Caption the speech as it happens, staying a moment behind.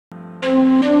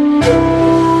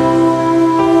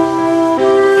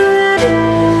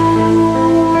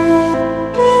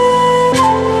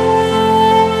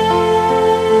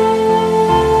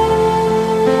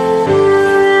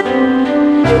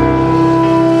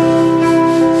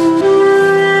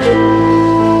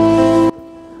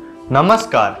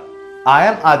Namaskar, I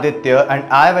am Aditya and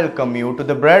I welcome you to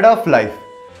the Bread of Life.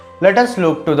 Let us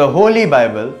look to the Holy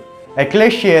Bible,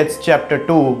 Ecclesiastes chapter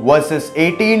 2 verses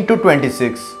 18 to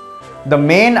 26. The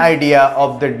main idea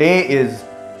of the day is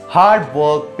hard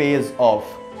work pays off.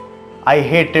 I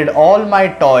hated all my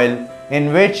toil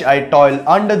in which I toil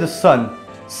under the sun,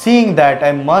 seeing that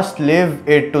I must leave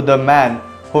it to the man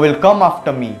who will come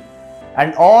after me,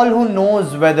 and all who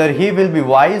knows whether he will be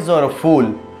wise or a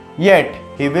fool, yet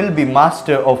he will be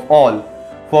master of all,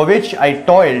 for which I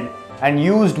toiled and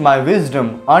used my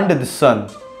wisdom under the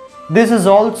sun. This is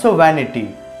also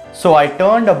vanity. So I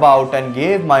turned about and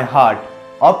gave my heart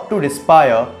up to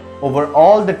despair over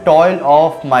all the toil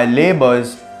of my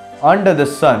labors under the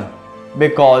sun,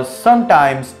 because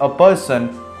sometimes a person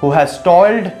who has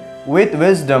toiled with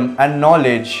wisdom and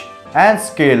knowledge and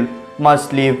skill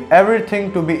must leave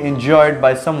everything to be enjoyed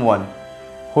by someone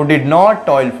who did not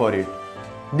toil for it.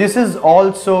 This is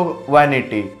also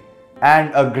vanity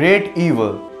and a great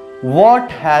evil.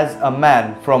 What has a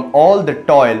man from all the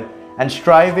toil and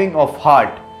striving of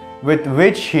heart with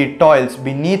which he toils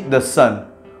beneath the sun?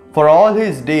 For all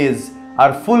his days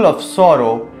are full of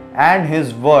sorrow, and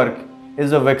his work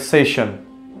is a vexation.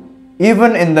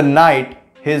 Even in the night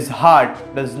his heart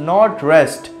does not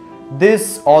rest.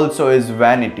 This also is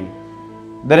vanity.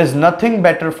 There is nothing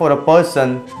better for a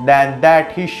person than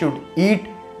that he should eat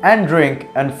and drink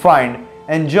and find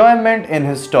enjoyment in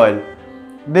his toil.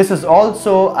 This is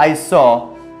also, I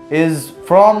saw, is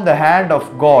from the hand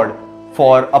of God,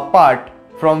 for apart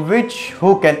from which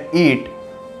who can eat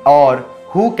or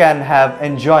who can have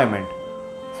enjoyment?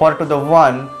 For to the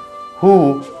one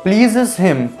who pleases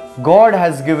him, God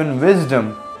has given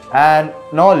wisdom and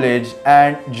knowledge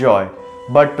and joy.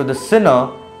 But to the sinner,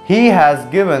 he has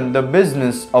given the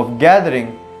business of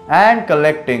gathering and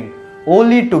collecting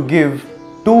only to give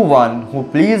to one who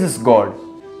pleases God.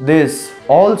 This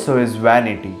also is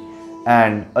vanity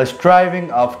and a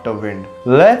striving after wind.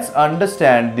 Let's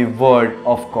understand the word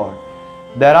of God.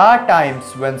 There are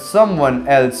times when someone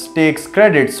else takes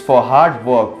credits for hard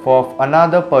work of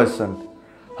another person.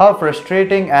 How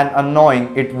frustrating and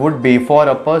annoying it would be for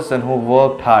a person who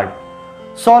worked hard.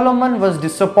 Solomon was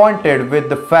disappointed with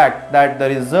the fact that the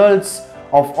results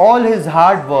of all his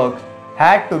hard work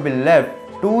had to be left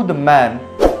to the man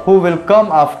who will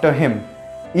come after him,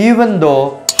 even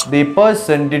though the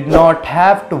person did not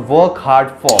have to work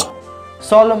hard for.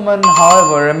 Solomon,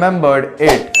 however, remembered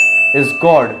it is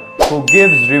God who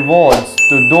gives rewards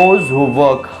to those who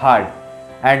work hard,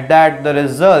 and that the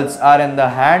results are in the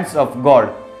hands of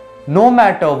God. No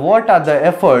matter what are the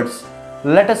efforts,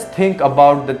 let us think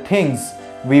about the things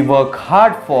we work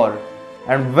hard for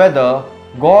and whether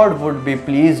God would be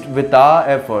pleased with our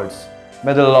efforts.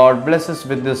 May the Lord bless us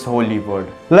with this holy word.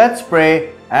 Let's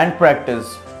pray and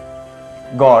practice.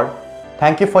 God,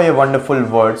 thank you for your wonderful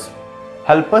words.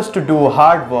 Help us to do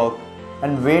hard work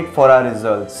and wait for our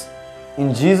results.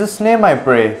 In Jesus' name I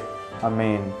pray.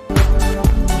 Amen.